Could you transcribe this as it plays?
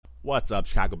What's up,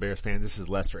 Chicago Bears fans? This is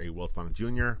Lester A. Wiltfong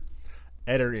Jr.,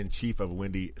 Editor-in-Chief of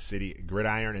Windy City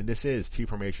Gridiron, and this is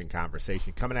T-Formation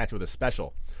Conversation, coming at you with a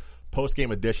special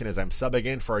post-game edition as I'm subbing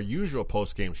in for our usual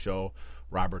post-game show.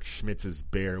 Robert Schmitz is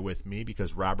bear with me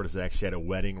because Robert is actually at a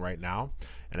wedding right now,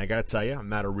 and I got to tell you, I'm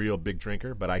not a real big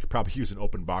drinker, but I could probably use an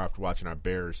open bar after watching our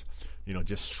Bears,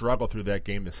 just struggle through that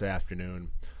game this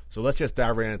afternoon. So let's just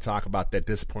dive right in and talk about that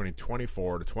disappointing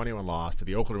 24-21 loss to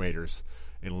the Oakland Raiders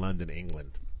in London,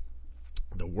 England.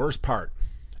 The worst part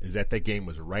is that game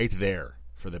was right there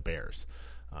for the Bears.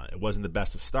 It wasn't the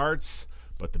best of starts,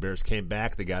 but the Bears came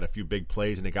back. They got a few big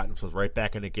plays, and they got themselves right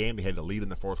back in the game. They had the lead in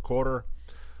the fourth quarter,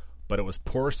 but it was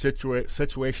poor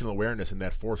situational awareness in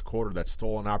that fourth quarter that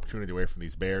stole an opportunity away from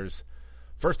these Bears.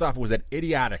 First off, it was that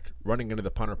idiotic running into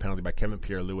the punter penalty by Kevin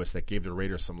Pierre-Louis that gave the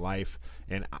Raiders some life,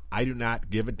 and I do not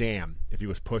give a damn if he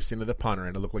was pushed into the punter,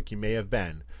 and it looked like he may have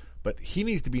been, but he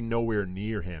needs to be nowhere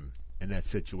near him in that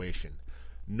situation.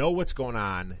 Know what's going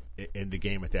on in the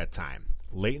game at that time.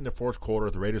 Late in the fourth quarter,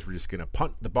 the Raiders were just going to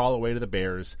punt the ball away to the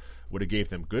Bears, would have gave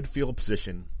them good field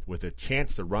position with a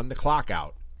chance to run the clock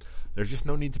out. There's just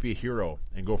no need to be a hero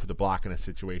and go for the block in a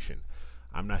situation.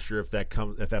 I'm not sure if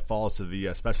that falls to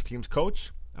the special teams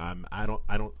coach. I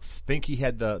don't think he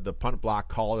had the punt block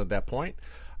called at that point.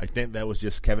 I think that was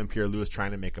just Kevin Pierre-Louis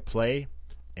trying to make a play,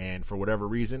 and for whatever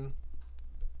reason,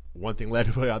 one thing led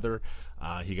to the other.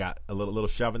 He got a little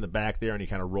shove in the back there, and he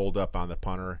kind of rolled up on the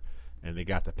punter, and they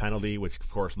got the penalty, which of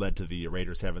course led to the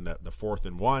Raiders having the 4th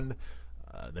and 1.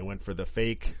 They went for the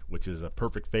fake, which is a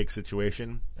perfect fake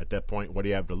situation. At that point, what do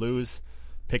you have to lose?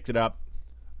 Picked it up.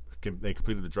 They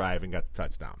completed the drive and got the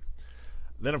touchdown.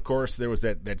 Then, of course, there was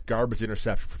that garbage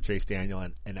interception from Chase Daniel,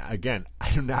 and again,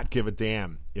 I do not give a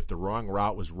damn if the wrong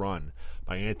route was run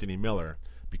by Anthony Miller,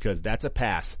 because that's a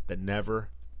pass that never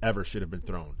ever should have been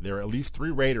thrown. There are at least 3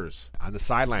 Raiders on the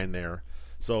sideline there.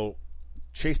 So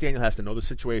Chase Daniel has to know the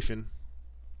situation.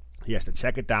 He has to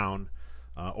check it down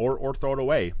or throw it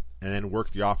away and then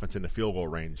work the offense into field goal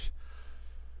range.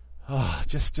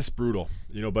 Just brutal.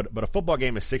 But a football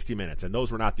game is 60 minutes, and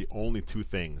those were not the only 2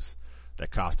 things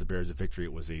that cost the Bears a victory.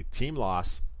 It was a team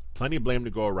loss, plenty of blame to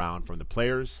go around from the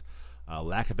players,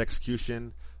 lack of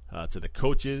execution to the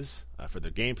coaches for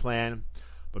their game plan.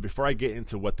 But before I get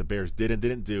into what the Bears did and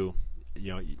didn't do,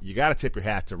 you got to tip your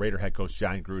hat to Raider head coach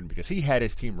Jon Gruden, because he had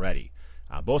his team ready,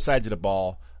 both sides of the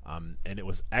ball, and it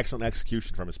was excellent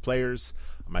execution from his players.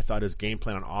 I thought his game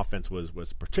plan on offense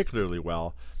was particularly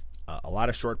well. A lot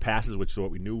of short passes, which is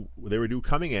what we knew they would do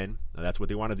coming in. That's what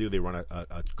they want to do. They run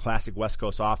a classic West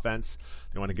Coast offense.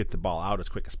 They want to get the ball out as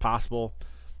quick as possible.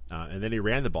 And then he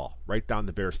ran the ball right down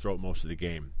the Bears' throat most of the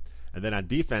game. And then on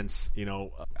defense,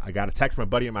 I got a text from a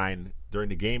buddy of mine during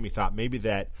the game. He thought maybe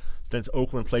that since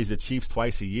Oakland plays the Chiefs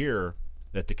twice a year,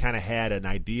 that they kind of had an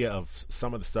idea of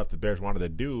some of the stuff the Bears wanted to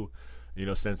do,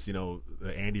 since, the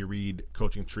Andy Reid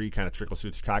coaching tree kind of trickles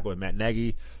through Chicago with Matt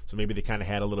Nagy. So maybe they kind of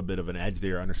had a little bit of an edge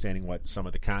there, understanding what some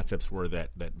of the concepts were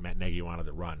that Matt Nagy wanted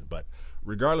to run. But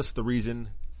regardless of the reason,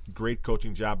 great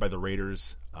coaching job by the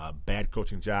Raiders, bad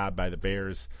coaching job by the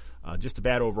Bears. Just a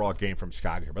bad overall game from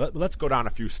Chicago here. But let's go down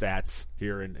a few stats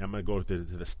here, and I'm going to go to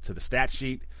the stat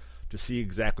sheet to see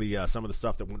exactly some of the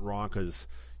stuff that went wrong, because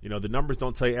the numbers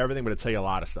don't tell you everything, but it tell you a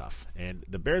lot of stuff. And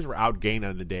the Bears were outgained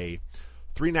on the day,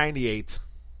 398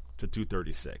 to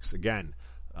 236. Again,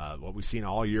 what we've seen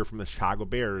all year from the Chicago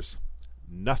Bears,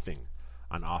 nothing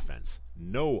on offense,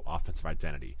 no offensive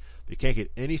identity. They can't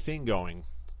get anything going,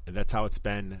 and that's how it's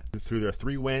been through their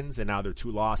 3 wins and now their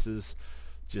 2 losses.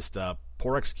 Just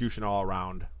poor execution all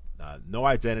around, no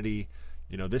identity.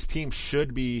 This team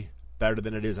should be better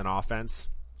than it is on offense,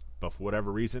 but for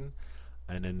whatever reason,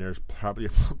 and then there's probably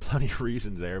plenty of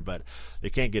reasons there, but they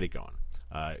can't get it going.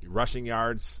 Rushing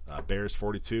yards, Bears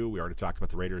 42. We already talked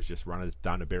about the Raiders just running it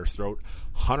down the Bears' throat.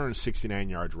 169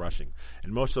 yards rushing.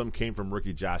 And most of them came from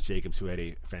rookie Josh Jacobs, who had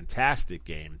a fantastic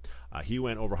game. He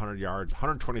went over 100 yards,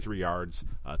 123 yards,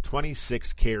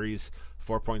 26 carries,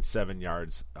 4.7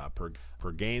 yards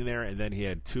per game there. And then he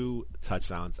had 2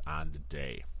 touchdowns on the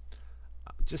day.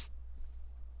 Just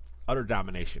utter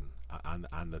domination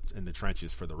in the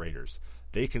trenches for the Raiders.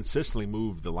 They consistently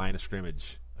moved the line of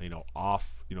scrimmage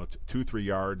off, 2-3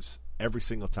 yards every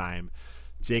single time.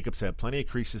 Jacobs had plenty of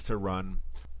creases to run.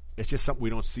 It's just something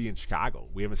we don't see in Chicago.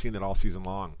 We haven't seen that all season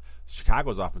long.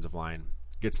 Chicago's offensive line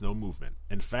gets no movement.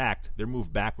 In fact, they're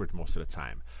moved backwards most of the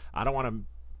time. I don't want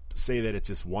to say that it's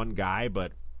just one guy,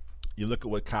 but you look at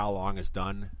what Kyle Long has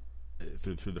done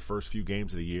through the first few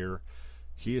games of the year.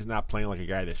 He is not playing like a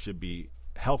guy that should be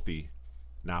healthy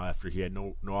Now, after he had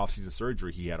no offseason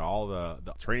surgery, he had all the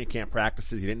training camp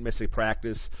practices. He didn't miss a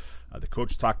practice. The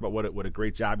coach talked about what a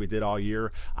great job he did all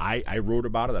year. I wrote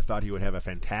about it. I thought he would have a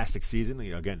fantastic season.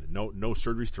 Again, no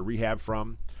surgeries to rehab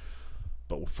from.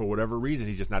 But for whatever reason,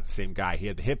 he's just not the same guy. He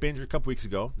had the hip injury a couple weeks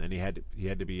ago, and he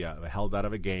had to be held out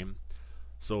of a game.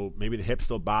 So maybe the hip's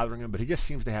still bothering him, but he just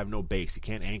seems to have no base. He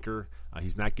can't anchor.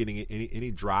 He's not getting any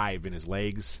drive in his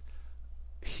legs.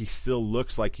 He still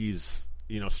looks like he's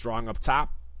strong up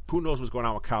top. Who knows what's going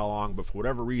on with Kyle Long, but for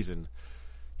whatever reason,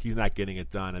 he's not getting it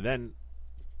done. And then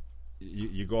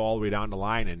you go all the way down the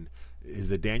line, and is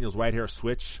the Daniels Whitehair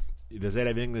switch, does that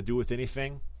have anything to do with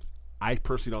anything? I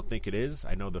personally don't think it is.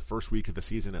 I know the first week of the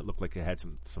season it looked like it had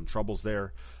some troubles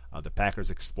there. The Packers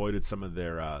exploited some of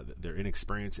their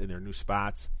inexperience in their new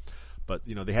spots. But,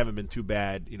 they haven't been too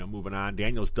bad, moving on.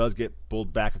 Daniels does get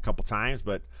pulled back a couple times,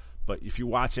 but if you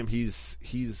watch him,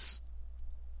 he's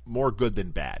more good than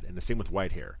bad. And the same with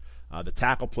Whitehair. The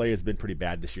tackle play has been pretty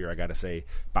bad this year, I got to say.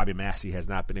 Bobby Massey has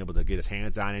not been able to get his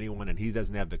hands on anyone, and he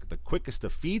doesn't have the quickest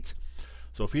of feet.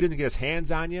 So if he doesn't get his hands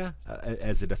on you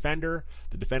as a defender,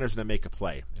 the defender's going to make a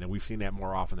play. And we've seen that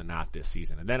more often than not this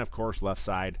season. And then, of course, left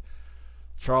side,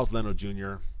 Charles Leno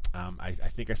Jr. I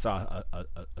think I saw a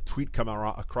tweet come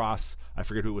across. I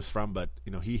forget who it was from, but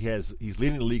he's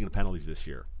leading the league in penalties this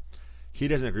year. He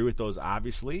doesn't agree with those,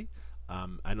 obviously.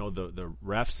 I know the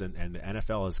refs and the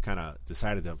NFL has kind of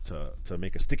decided to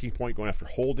make a sticking point going after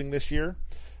holding this year.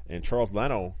 And Charles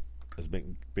Leno has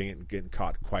been getting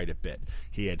caught quite a bit.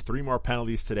 He had 3 more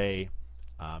penalties today.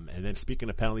 And then speaking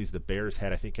of penalties, the Bears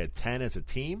had 10 as a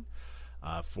team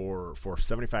for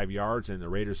 75 yards, and the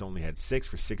Raiders only had 6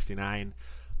 for 69.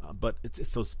 But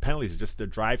it's those penalties are just they're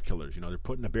drive killers. They're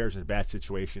putting the Bears in bad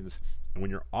situations. And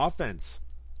when your offense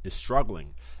is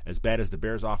struggling, as bad as the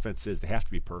Bears' offense is, they have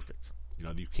to be perfect.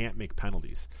 You can't make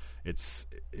penalties. It's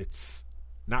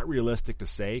not realistic to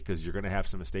say because you're going to have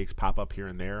some mistakes pop up here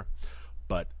and there,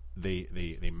 but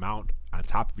they mount on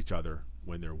top of each other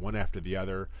when they're one after the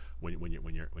other. When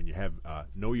you have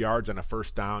no yards on a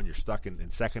first down, you're stuck in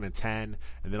 2nd and 10,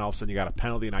 and then all of a sudden you got a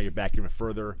penalty, and now you're back even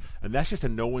further. And that's just a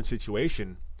no-win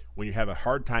situation when you have a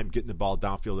hard time getting the ball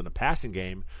downfield in a passing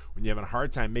game, when you have a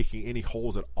hard time making any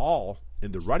holes at all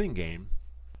in the running game.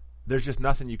 There's just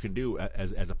nothing you can do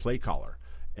as a play caller.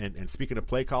 And speaking of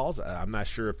play calls, I'm not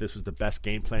sure if this was the best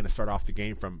game plan to start off the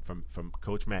game from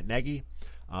Coach Matt Nagy.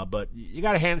 But you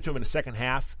got to hand it to him in the second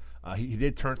half. He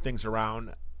did turn things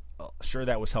around. Sure,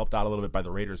 that was helped out a little bit by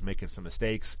the Raiders making some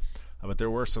mistakes. But there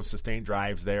were some sustained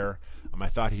drives there. I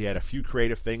thought he had a few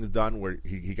creative things done where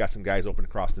he got some guys open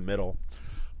across the middle.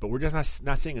 But we're just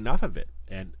not seeing enough of it.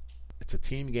 And it's a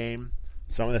team game.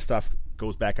 Some of the stuff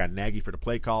goes back on Nagy for the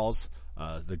play calls,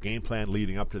 the game plan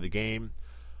leading up to the game.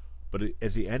 But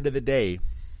at the end of the day,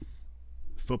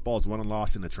 football is won and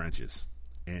lost in the trenches.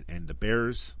 And the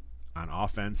Bears, on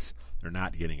offense, they're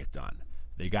not getting it done.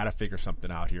 They got to figure something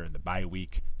out here in the bye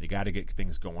week. They got to get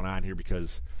things going on here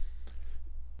because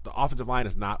the offensive line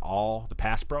is not all the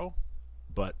pass pro.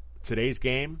 But today's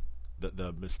game,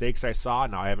 the mistakes I saw,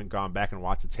 now I haven't gone back and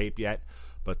watched the tape yet,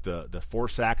 but the 4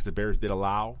 sacks the Bears did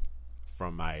allow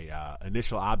from my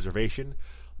initial observation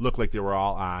looked like they were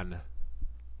all on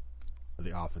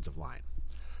the offensive line.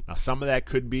 Now, some of that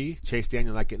could be Chase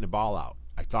Daniel not getting the ball out.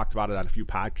 I talked about it on a few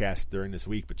podcasts during this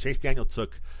week, but Chase Daniel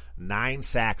took 9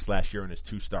 sacks last year in his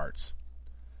 2 starts.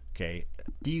 Okay,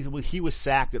 he was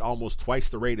sacked at almost twice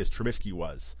the rate as Trubisky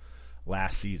was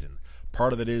last season.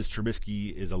 Part of it is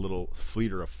Trubisky is a little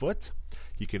fleeter of foot.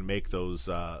 He can make those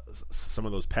some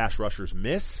of those pass rushers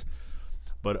miss.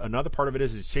 But another part of it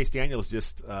is Chase Daniels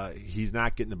just he's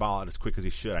not getting the ball out as quick as he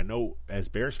should. I know as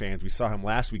Bears fans, we saw him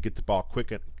last week get the ball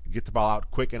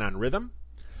out quick and on rhythm,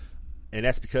 and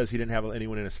that's because he didn't have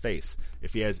anyone in his face.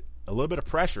 If he has a little bit of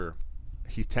pressure,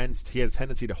 he has a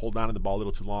tendency to hold on to the ball a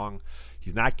little too long.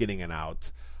 He's not getting it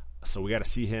out. So we got to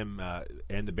see him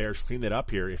and the Bears clean that up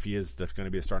here if he is going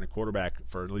to be a starting quarterback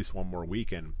for at least one more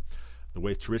week. And the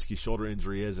way Trubisky's shoulder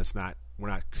injury is, we're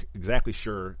not exactly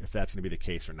sure if that's going to be the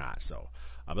case or not. So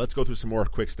let's go through some more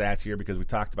quick stats here because we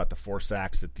talked about the 4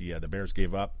 sacks that the Bears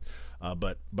gave up,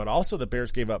 but also the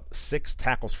Bears gave up 6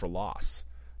 tackles for loss.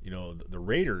 The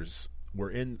Raiders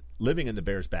were living in the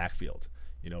Bears' backfield.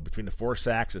 Between the 4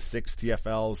 sacks, the 6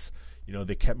 TFLs.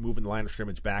 They kept moving the line of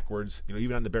scrimmage backwards.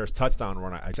 Even on the Bears' touchdown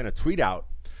run, I sent a tweet out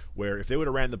where if they would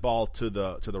have ran the ball to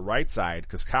the right side,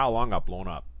 because Kyle Long got blown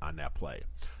up on that play.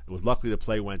 It was luckily the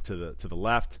play went to the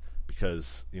left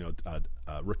because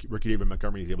Ricky David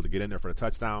Montgomery was able to get in there for the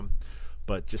touchdown,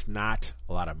 but just not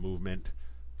a lot of movement.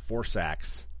 4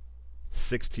 sacks,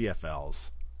 6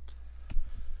 TFLs.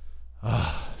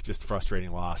 Just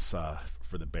frustrating loss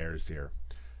for the Bears here.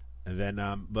 And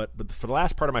then, but for the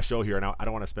last part of my show here, and I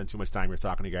don't want to spend too much time here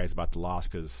talking to you guys about the loss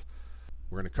because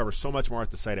we're going to cover so much more at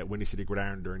the site at Windy City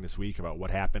Gridiron during this week about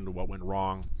what happened, what went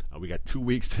wrong. We got 2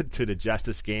 weeks to digest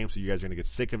this game, so you guys are going to get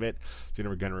sick of it. So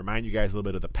we're going to remind you guys a little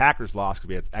bit of the Packers loss because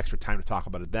we had extra time to talk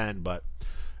about it then. But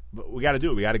we got to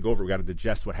do it. We got to go over it. We got to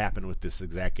digest what happened with this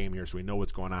exact game here so we know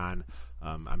what's going on.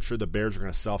 I'm sure the Bears are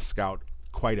going to self-scout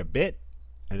quite a bit,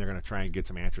 and they're going to try and get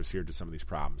some answers here to some of these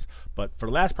problems. But for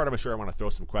the last part of my show, I want to throw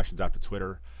some questions out to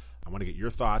Twitter. I want to get your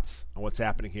thoughts on what's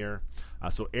happening here.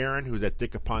 So Aaron, who's at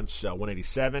Thick a Punch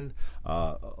 187,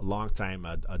 a longtime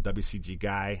WCG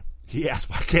guy, he asked,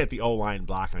 why can't the O-line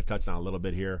block? And I touched on it a little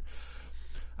bit here.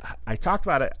 I talked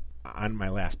about it on my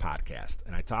last podcast,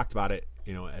 and I talked about it,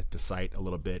 at the site a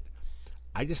little bit.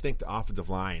 I just think the offensive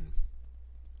line,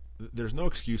 there's no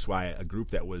excuse why a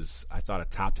group that was, I thought, a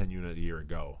top 10 unit a year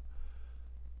ago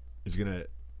is going to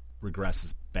regress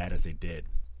as bad as they did.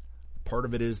 Part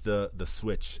of it is the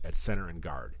switch at center and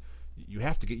guard. You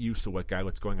have to get used to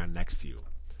what's going on next to you.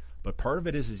 But part of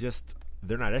it is just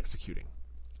they're not executing.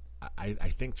 I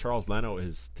think Charles Leno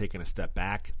is taking a step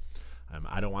back.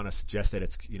 I don't want to suggest that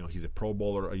it's he's a Pro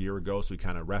Bowler a year ago, so he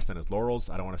kind of rests on his laurels.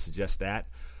 I don't want to suggest that.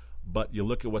 But you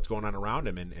look at what's going on around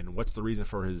him, and what's the reason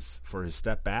for his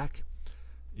step back?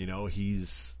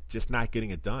 He's just not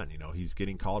getting it done. He's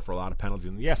getting called for a lot of penalties.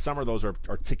 And yes, some of those are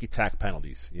ticky-tack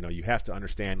penalties. You have to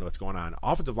understand what's going on.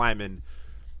 Offensive linemen,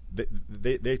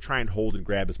 they try and hold and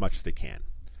grab as much as they can.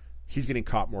 He's getting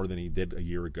caught more than he did a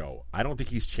year ago. I don't think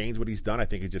he's changed what he's done. I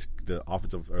think it's just the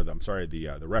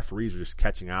referees are just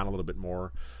catching on a little bit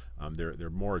more. They're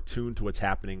more attuned to what's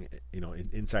happening,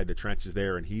 inside the trenches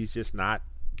there, and he's just not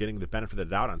getting the benefit of the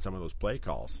doubt on some of those play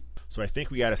calls. So I think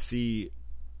we got to see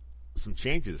some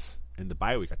changes in the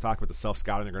bye week. I talked about the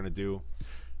self-scouting they're going to do.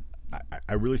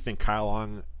 I really think Kyle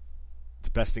Long, the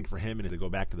best thing for him is to go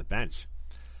back to the bench.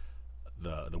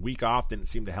 The week off didn't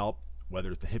seem to help.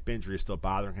 Whether the hip injury is still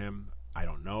bothering him, I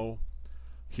don't know.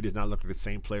 He does not look like the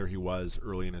same player he was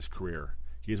early in his career.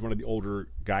 He is one of the older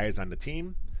guys on the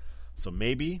team, so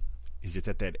maybe he's just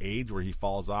at that age where he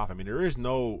falls off. I mean, there is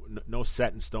no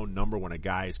set in stone number when a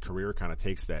guy's career kind of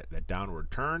takes that downward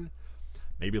turn.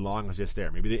 Maybe Long was just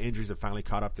there. Maybe the injuries have finally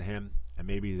caught up to him, and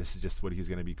maybe this is just what he's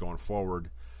going to be going forward.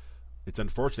 It's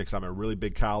unfortunate because I'm a really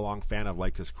big Kyle Long fan. I've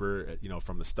liked his career,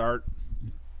 from the start.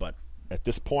 But at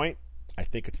this point, I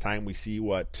think it's time we see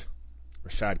what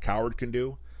Rashad Coward can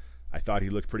do. I thought he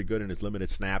looked pretty good in his limited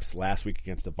snaps last week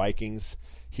against the Vikings.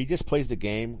 He just plays the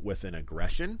game with an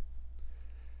aggression.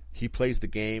 He plays the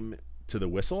game to the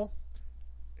whistle.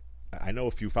 I know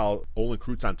if you follow Olin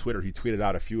Kreutz on Twitter, he tweeted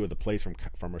out a few of the plays from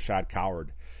Rashad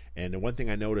Coward. And the one thing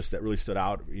I noticed that really stood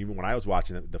out, even when I was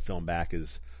watching the film back,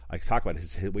 is I talk about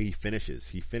his way he finishes.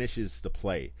 He finishes the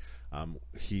play.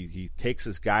 He takes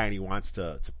this guy and he wants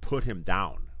to put him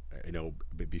down.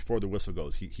 Before the whistle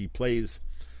goes, he plays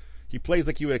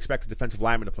like you would expect a defensive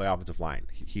lineman to play offensive line.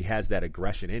 He has that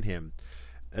aggression in him.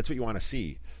 That's what you want to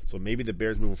see. So maybe the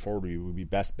Bears moving forward would be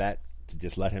best bet to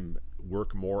just let him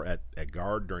work more at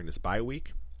guard during this bye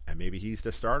week, and maybe he's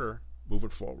the starter moving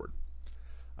forward.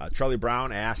 Charlie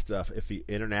Brown asked if the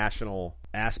international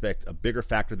aspect a bigger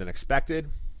factor than expected,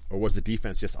 or was the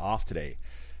defense just off today?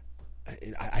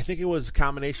 I think it was a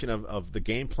combination of the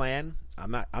game plan.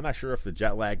 I'm not sure if the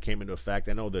jet lag came into effect.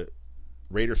 I know the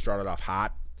Raiders started off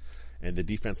hot and the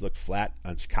defense looked flat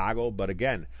on Chicago, but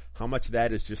again, how much of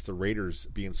that is just the Raiders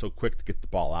being so quick to get the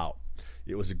ball out?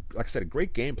 It was, like I said, a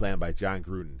great game plan by John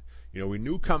Gruden. We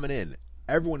knew coming in,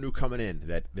 everyone knew coming in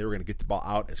that they were going to get the ball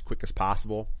out as quick as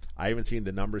possible. I haven't seen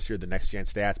the numbers here, the next gen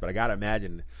stats, but I got to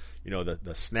imagine,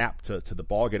 the snap to the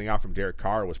ball getting out from Derek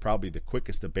Carr was probably the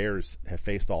quickest the Bears have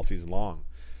faced all season long.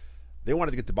 They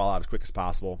wanted to get the ball out as quick as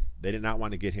possible. They did not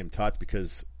want to get him touched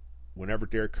because whenever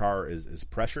Derek Carr is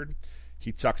pressured,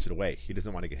 he chucks it away. He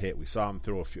doesn't want to get hit. We saw him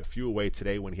throw a few away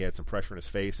today when he had some pressure in his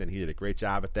face, and he did a great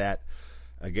job at that.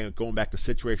 Again, going back to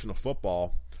situational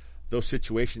football, those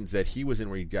situations that he was in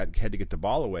where he had to get the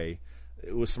ball away,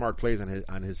 it was smart plays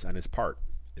on his part.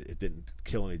 It didn't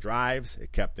kill any drives.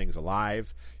 It kept things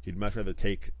alive. He'd much rather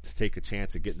take a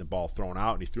chance at getting the ball thrown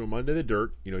out, and he threw him under the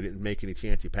dirt. He didn't make any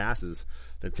chancy passes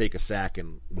than take a sack.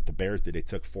 And what the Bears did, they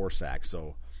took 4 sacks.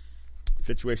 So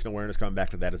situational awareness, coming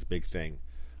back to that, is a big thing.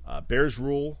 Bears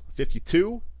Rule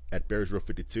 52 at Bears Rule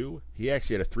 52. He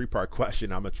actually had a 3-part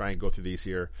question. I'm going to try and go through these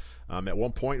here. At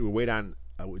one point,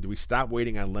 do we stop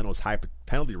waiting on Leno's high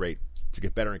penalty rate to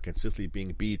get better and consistently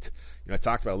being beat? I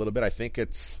talked about it a little bit. I think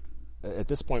it's, at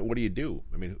this point, what do you do?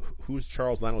 I mean, who's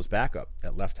Charles Leno's backup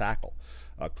at left tackle?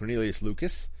 Cornelius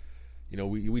Lucas.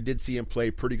 We did see him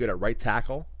play pretty good at right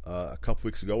tackle a couple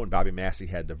weeks ago when Bobby Massey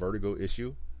had the vertigo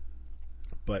issue.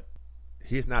 but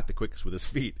he's not the quickest with his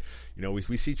feet. You know,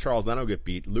 we see Charles Leno get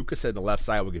beat. Lucas said the left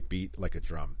side will get beat like a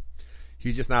drum.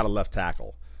 He's just not a left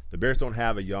tackle. The Bears don't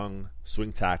have a young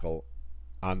swing tackle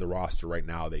on the roster right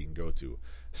now they can go to,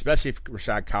 especially if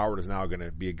Rashad Coward is now going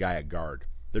to be a guy at guard.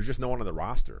 There's just no one on the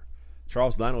roster.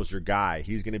 Charles Leno's your guy.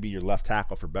 He's going to be your left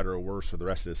tackle for better or worse for the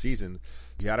rest of the season.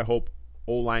 You got to hope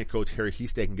O-line coach Harry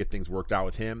Hiestand can get things worked out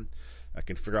with him. I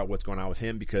can figure out what's going on with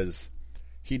him because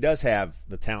he does have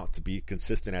the talent to be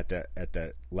consistent at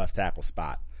that left tackle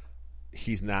spot.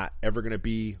 He's not ever going to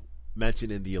be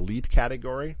mentioned in the elite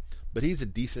category, but he's a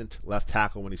decent left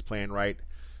tackle when he's playing right.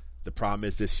 The problem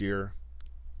is this year,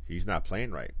 he's not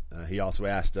playing right. He also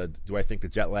asked, do I think the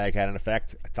jet lag had an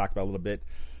effect? I talked about it a little bit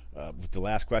with the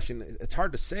last question. It's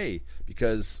hard to say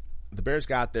because the Bears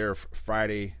got there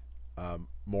Friday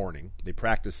morning. They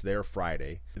practiced there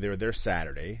Friday. They were there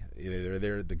Saturday. They were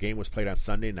there. The game was played on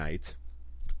Sunday night.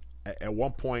 At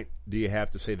one point, do you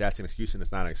have to say that's an excuse and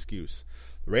it's not an excuse?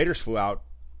 The Raiders flew out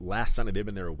last Sunday. They've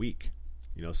been there a week.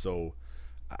 You know, so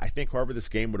I think however this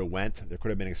game would have went, there could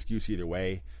have been an excuse either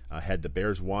way. Had the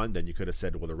Bears won, then you could have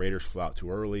said, well, the Raiders flew out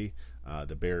too early.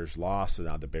 The Bears lost, so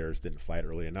now the Bears didn't fly it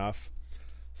early enough.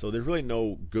 So there's really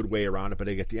no good way around it. But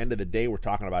at the end of the day, we're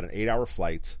talking about an 8-hour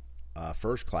flight,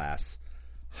 first class.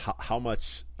 How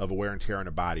much of a wear and tear on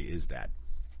the body is that?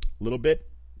 A little bit,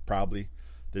 probably.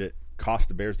 Did it cost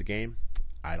the Bears the game?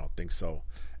 I don't think so.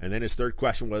 And then his third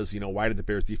question was, why did the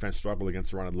Bears defense struggle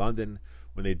against the run in London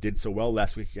when they did so well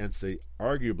last week against the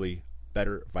arguably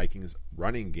better Vikings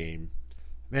running game?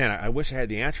 Man, I wish I had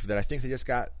the answer for that. I think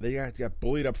they got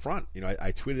bullied up front.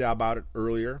 I tweeted out about it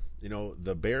earlier.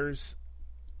 The Bears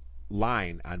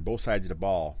line on both sides of the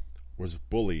ball was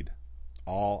bullied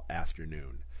all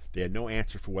afternoon. They had no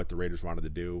answer for what the Raiders wanted to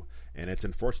do, and it's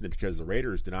unfortunate because the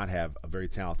Raiders do not have a very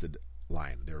talented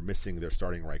line. They were missing their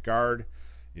starting right guard.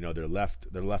 Their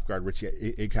left guard,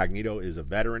 Richie Incognito, is a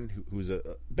veteran who's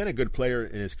been a good player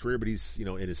in his career, but he's in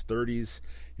his 30s.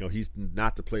 He's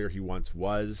not the player he once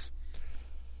was.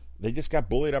 They just got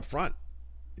bullied up front.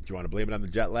 Do you want to blame it on the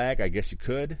jet lag? I guess you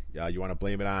could. You want to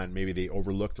blame it on maybe they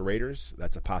overlooked the Raiders?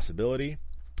 That's a possibility.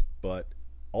 But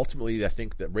ultimately, I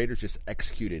think that Raiders just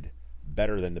executed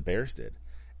better than the Bears did.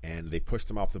 And they pushed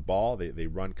them off the ball. They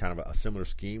run kind of a similar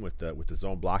scheme with the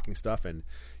zone blocking stuff, and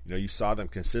you saw them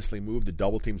consistently move. The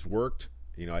double teams worked.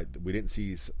 We didn't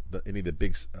see any of the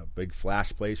big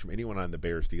flash plays from anyone on the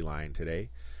Bears D line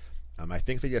today. I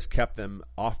think they just kept them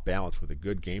off balance with a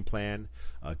good game plan,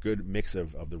 a good mix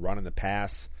of the run and the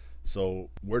pass. So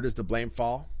where does the blame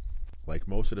fall? Like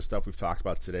most of the stuff we've talked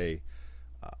about today,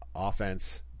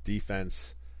 offense,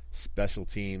 defense, special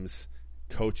teams,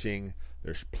 coaching.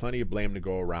 There's plenty of blame to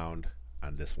go around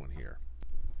on this one here.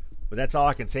 But that's all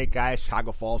I can take, guys.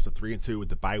 Chicago falls to 3-2 with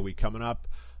the bye week coming up.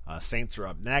 Saints are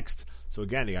up next. So,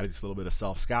 again, you got to do just a little bit of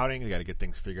self-scouting. You got to get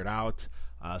things figured out.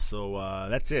 So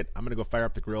that's it. I'm going to go fire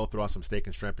up the grill, throw on some steak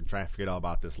and shrimp, and try and forget all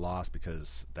about this loss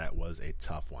because that was a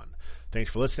tough one.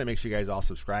 Thanks for listening. Make sure you guys all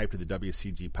subscribe to the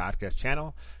WCG podcast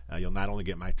channel. You'll not only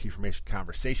get my T-Formation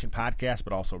Conversation podcast,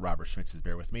 but also Robert Schmitz's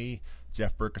Bear With Me,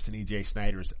 Jeff Berkus and EJ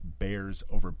Snyder's Bears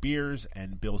Over Beers,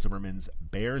 and Bill Zimmerman's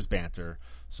Bears Banter.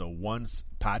 So one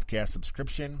podcast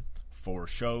subscription, 4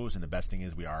 shows, and the best thing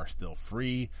is we are still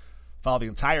free. Follow the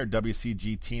entire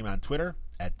WCG team on Twitter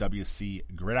at WC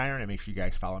Gridiron, and make sure you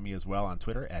guys follow me as well on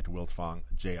Twitter at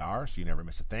WiltfongJR so you never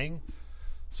miss a thing.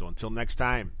 So until next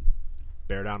time,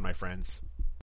 bear down, my friends.